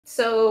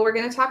So we're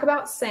going to talk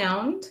about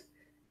sound,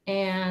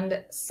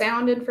 and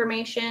sound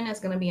information is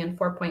going to be in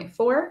 4.4.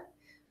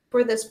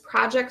 For this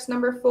project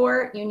number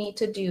 4, you need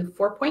to do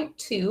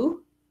 4.2,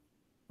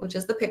 which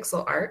is the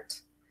pixel art,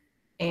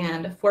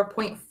 and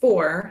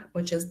 4.4,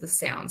 which is the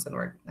sounds, and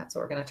that's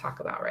what we're going to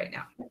talk about right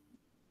now.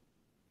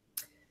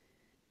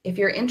 If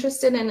you're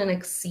interested in an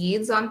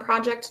exceeds on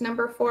project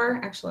number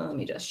 4, actually, let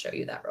me just show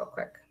you that real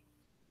quick.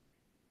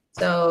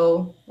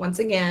 So once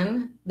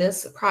again,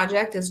 this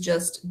project is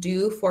just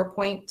do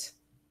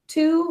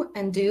 4.2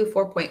 and do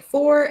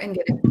 4.4 and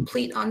get a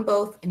complete on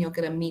both, and you'll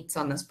get a meets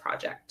on this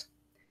project.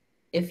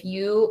 If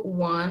you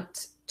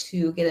want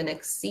to get an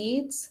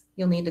exceeds,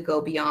 you'll need to go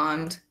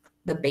beyond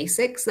the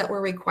basics that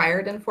were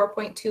required in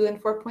 4.2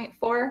 and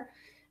 4.4.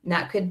 And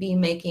that could be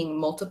making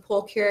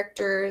multiple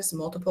characters,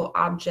 multiple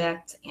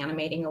objects,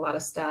 animating a lot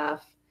of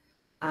stuff.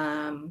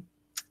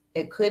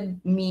 It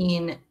could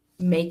mean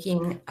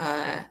making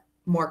a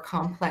more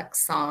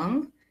complex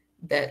song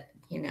that,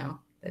 you know,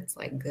 that's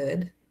like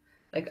good.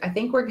 Like, I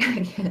think we're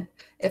gonna get,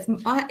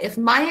 if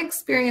my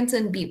experience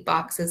in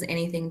beatbox is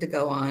anything to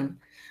go on,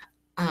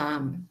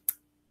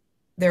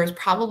 there's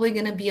probably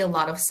gonna be a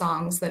lot of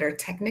songs that are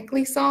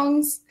technically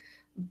songs,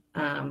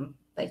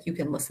 like you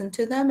can listen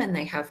to them and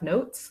they have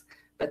notes,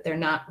 but they're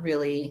not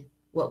really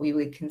what we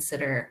would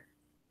consider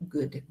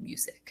good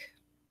music.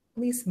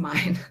 At least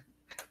mine.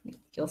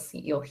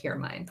 You'll hear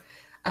mine.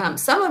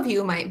 Some of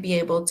you might be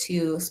able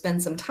to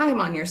spend some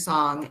time on your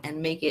song and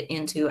make it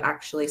into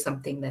actually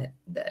something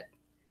that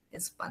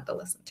is fun to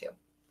listen to.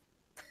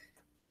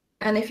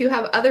 And if you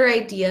have other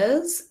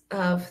ideas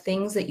of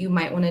things that you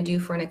might want to do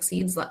for an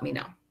exceeds, let me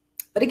know.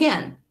 But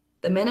again,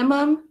 the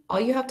minimum,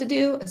 all you have to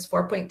do is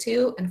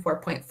 4.2 and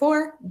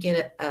 4.4,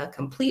 get a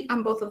complete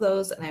on both of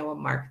those, and I will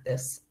mark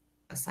this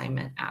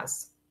assignment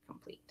as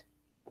complete.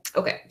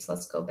 Okay, so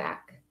let's go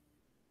back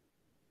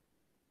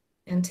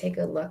and take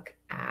a look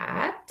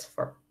at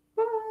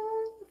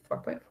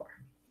 4.4.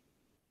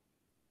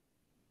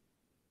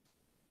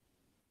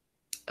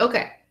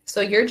 Okay,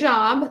 so your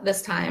job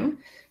this time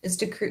is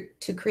to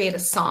create a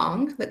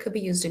song that could be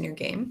used in your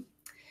game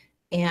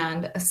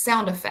and a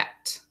sound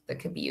effect that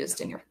could be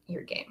used in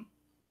your game.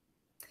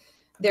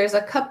 There's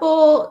a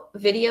couple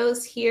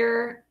videos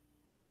here.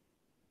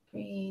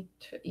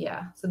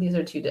 Yeah, so these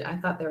are two. I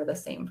thought they were the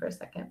same for a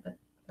second, but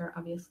they're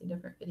obviously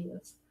different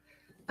videos.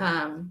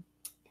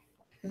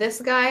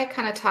 This guy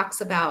kind of talks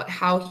about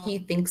how he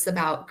thinks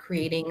about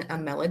creating a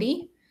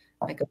melody,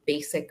 like a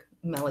basic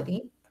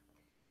melody.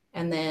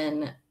 And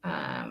then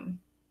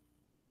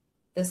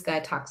this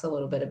guy talks a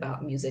little bit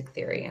about music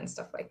theory and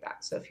stuff like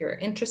that. So if you're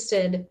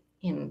interested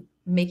in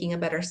making a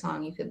better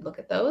song, you could look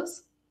at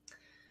those.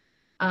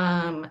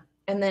 And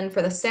then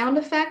for the sound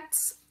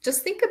effects,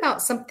 just think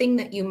about something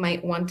that you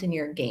might want in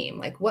your game.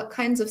 Like, what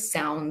kinds of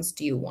sounds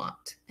do you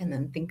want? And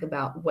then think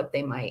about what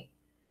they might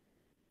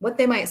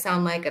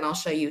sound like, and I'll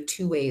show you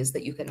 2 ways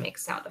that you can make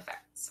sound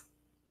effects.